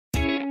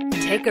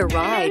Take a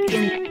ride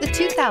in the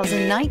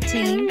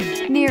 2019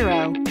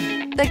 Niro.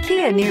 The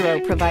Kia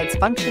Niro provides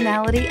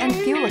functionality and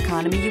fuel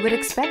economy you would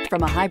expect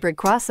from a hybrid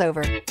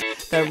crossover.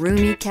 The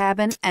roomy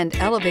cabin and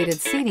elevated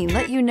seating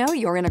let you know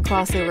you're in a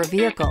crossover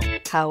vehicle.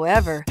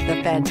 However,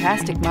 the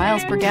fantastic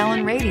miles per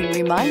gallon rating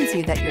reminds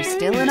you that you're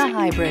still in a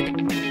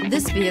hybrid.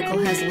 This vehicle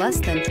has less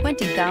than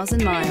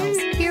 20,000 miles.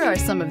 Here are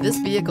some of this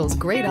vehicle's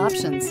great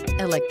options: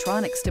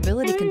 electronic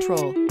stability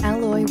control,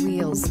 alloy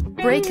wheels,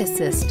 brake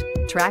assist,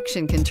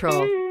 traction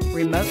control,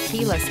 remote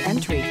keyless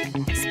entry,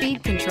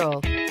 speed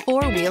control,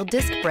 four-wheel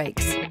disc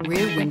brakes,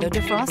 rear window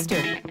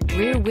defroster,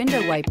 rear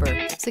window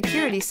wiper,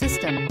 security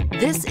system.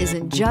 This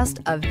isn't just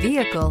a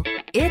vehicle,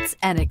 it's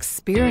an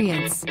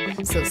experience.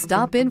 So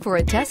stop in for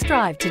a test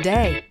drive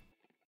today.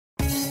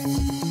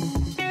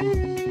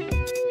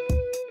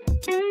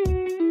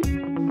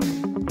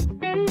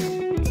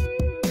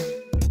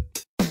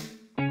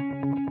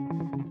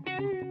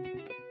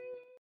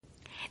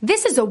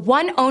 This is a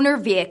one-owner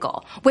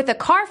vehicle with a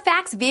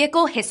Carfax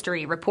Vehicle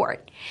History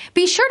Report.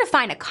 Be sure to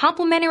find a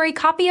complimentary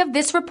copy of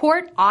this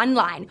report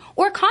online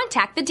or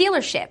contact the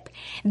dealership.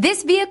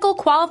 This vehicle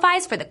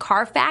qualifies for the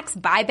Carfax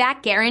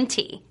Buyback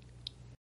Guarantee.